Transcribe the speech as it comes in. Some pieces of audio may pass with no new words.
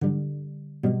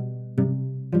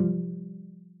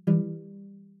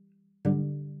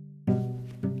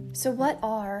So what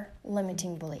are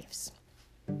limiting beliefs?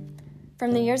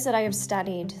 From the years that I have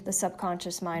studied the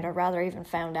subconscious mind, or rather even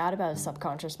found out about the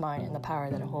subconscious mind and the power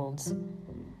that it holds,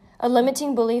 a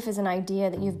limiting belief is an idea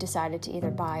that you've decided to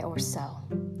either buy or sell.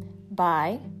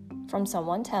 Buy from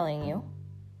someone telling you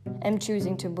and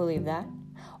choosing to believe that,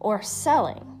 or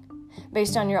selling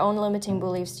based on your own limiting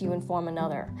beliefs you inform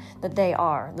another that they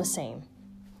are the same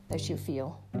that you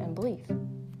feel and believe.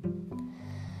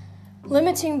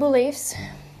 Limiting beliefs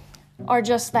are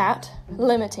just that,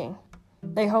 limiting.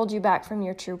 They hold you back from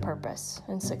your true purpose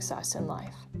and success in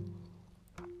life.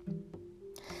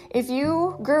 If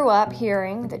you grew up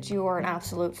hearing that you were an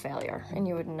absolute failure and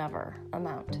you would never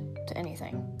amount to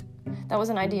anything, that was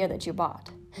an idea that you bought.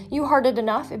 You heard it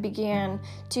enough, it began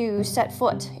to set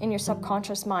foot in your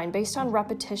subconscious mind based on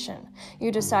repetition.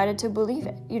 You decided to believe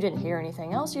it. You didn't hear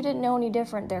anything else, you didn't know any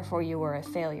different, therefore you were a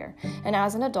failure. And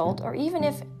as an adult, or even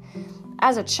if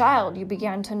as a child, you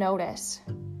began to notice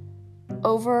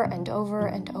over and over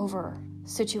and over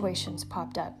situations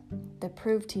popped up that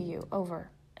proved to you over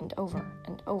and over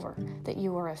and over that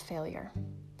you were a failure.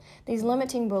 These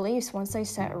limiting beliefs, once they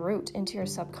set root into your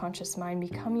subconscious mind,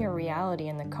 become your reality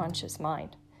in the conscious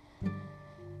mind.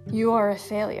 You are a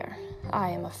failure. I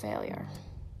am a failure.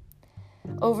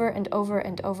 Over and over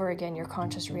and over again, your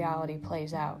conscious reality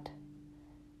plays out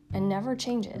and never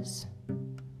changes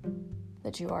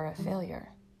that you are a failure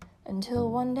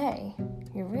until one day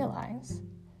you realize,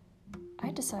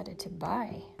 I decided to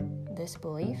buy this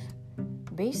belief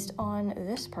based on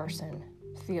this person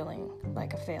feeling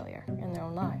like a failure in their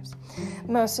own lives.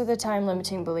 Most of the time,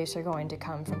 limiting beliefs are going to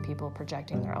come from people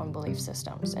projecting their own belief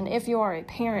systems. And if you are a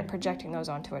parent projecting those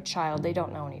onto a child, they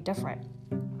don't know any different.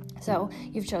 So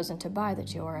you've chosen to buy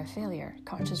that you are a failure.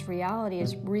 Conscious reality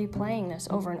is replaying this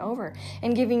over and over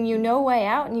and giving you no way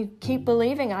out, and you keep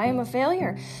believing I am a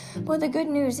failure. Well, the good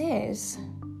news is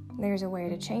there's a way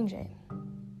to change it.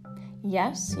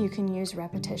 Yes, you can use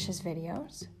repetitious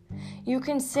videos. You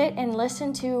can sit and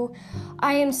listen to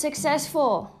I am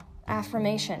successful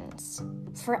affirmations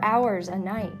for hours a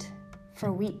night,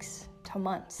 for weeks to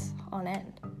months on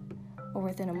end, or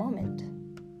within a moment.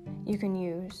 You can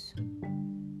use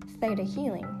theta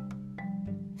healing.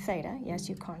 Theta, yes,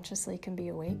 you consciously can be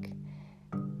awake,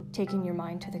 taking your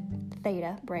mind to the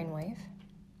theta brainwave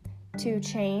to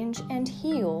change and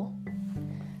heal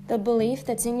the belief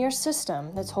that's in your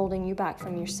system that's holding you back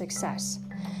from your success.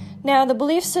 Now, the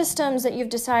belief systems that you've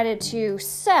decided to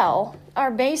sell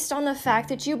are based on the fact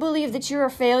that you believe that you're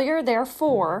a failure,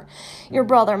 therefore, your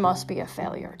brother must be a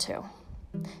failure too.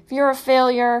 If you're a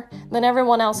failure, then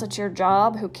everyone else at your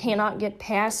job who cannot get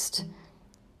past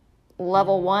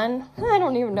level 1, I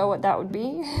don't even know what that would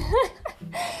be.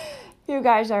 You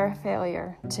guys are a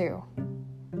failure too.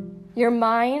 Your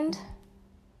mind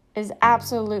is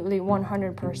absolutely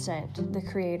 100% the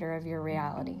creator of your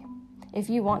reality. If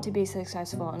you want to be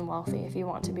successful and wealthy, if you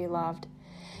want to be loved,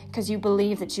 because you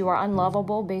believe that you are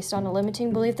unlovable based on a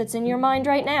limiting belief that's in your mind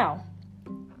right now,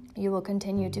 you will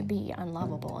continue to be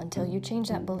unlovable until you change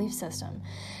that belief system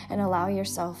and allow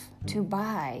yourself to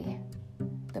buy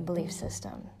the belief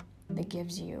system that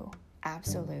gives you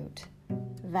absolute,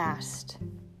 vast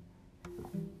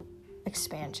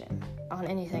expansion on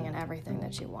anything and everything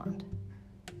that you want.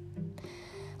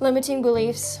 Limiting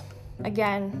beliefs,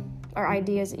 again, are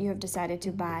ideas that you have decided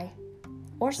to buy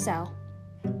or sell,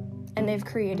 and they've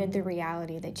created the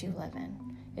reality that you live in.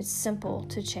 It's simple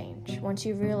to change. Once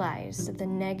you realize that the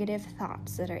negative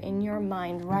thoughts that are in your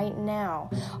mind right now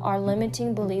are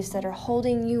limiting beliefs that are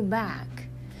holding you back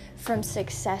from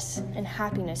success and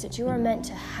happiness that you are meant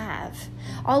to have.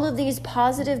 All of these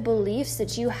positive beliefs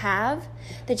that you have,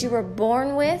 that you were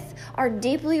born with, are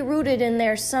deeply rooted in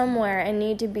there somewhere and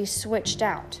need to be switched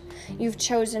out. You've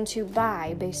chosen to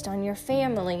buy based on your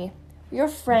family, your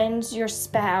friends, your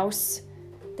spouse,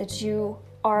 that you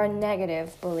are a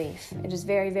negative belief. It is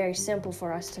very, very simple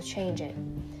for us to change it.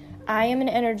 I am an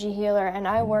energy healer and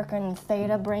I work in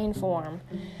theta brain form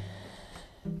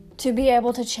to be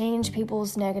able to change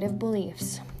people's negative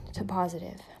beliefs to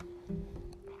positive.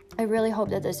 I really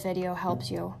hope that this video helps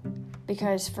you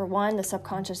because, for one, the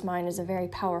subconscious mind is a very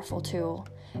powerful tool.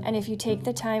 And if you take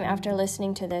the time after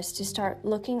listening to this to start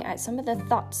looking at some of the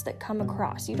thoughts that come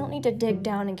across, you don't need to dig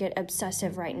down and get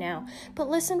obsessive right now, but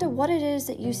listen to what it is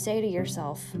that you say to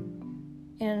yourself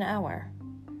in an hour.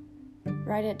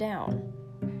 Write it down.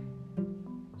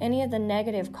 Any of the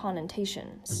negative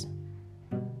connotations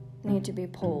need to be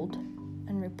pulled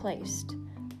and replaced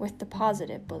with the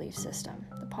positive belief system.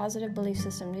 The positive belief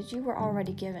system that you were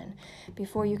already given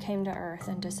before you came to Earth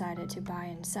and decided to buy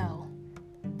and sell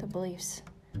the beliefs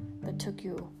that took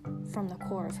you from the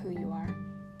core of who you are.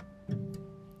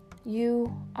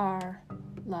 You are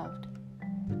loved.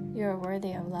 You're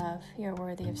worthy of love. You're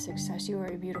worthy of success. You are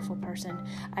a beautiful person.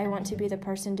 I want to be the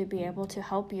person to be able to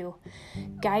help you,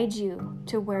 guide you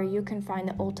to where you can find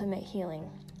the ultimate healing,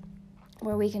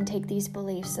 where we can take these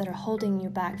beliefs that are holding you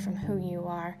back from who you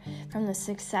are, from the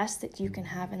success that you can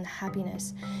have and the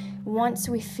happiness. Once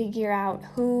we figure out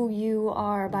who you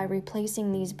are by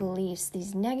replacing these beliefs,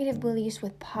 these negative beliefs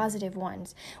with positive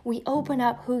ones, we open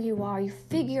up who you are. You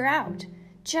figure out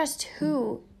just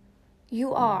who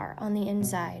you are on the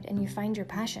inside, and you find your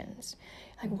passions.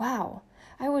 Like, wow,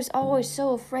 I was always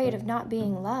so afraid of not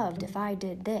being loved if I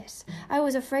did this. I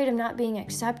was afraid of not being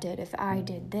accepted if I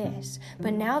did this.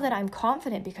 But now that I'm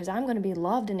confident because I'm going to be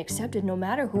loved and accepted no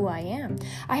matter who I am,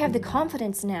 I have the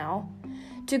confidence now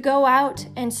to go out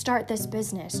and start this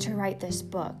business, to write this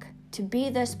book, to be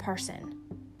this person.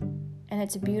 And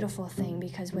it's a beautiful thing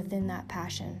because within that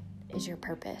passion is your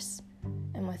purpose.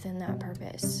 And within that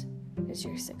purpose is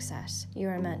your success. You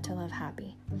are meant to live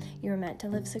happy. You are meant to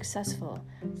live successful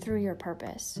through your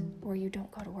purpose, where you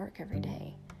don't go to work every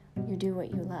day. You do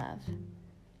what you love.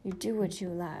 You do what you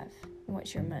love,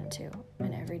 what you're meant to,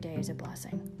 and every day is a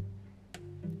blessing.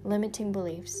 Limiting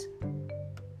beliefs,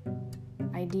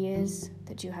 ideas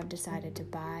that you have decided to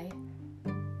buy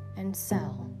and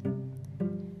sell,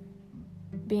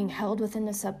 being held within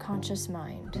the subconscious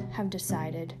mind, have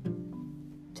decided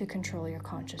to control your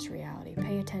conscious reality.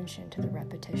 Pay attention to the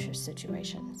repetitious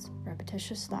situations,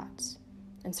 repetitious thoughts,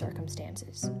 and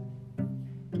circumstances.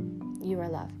 You are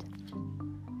loved.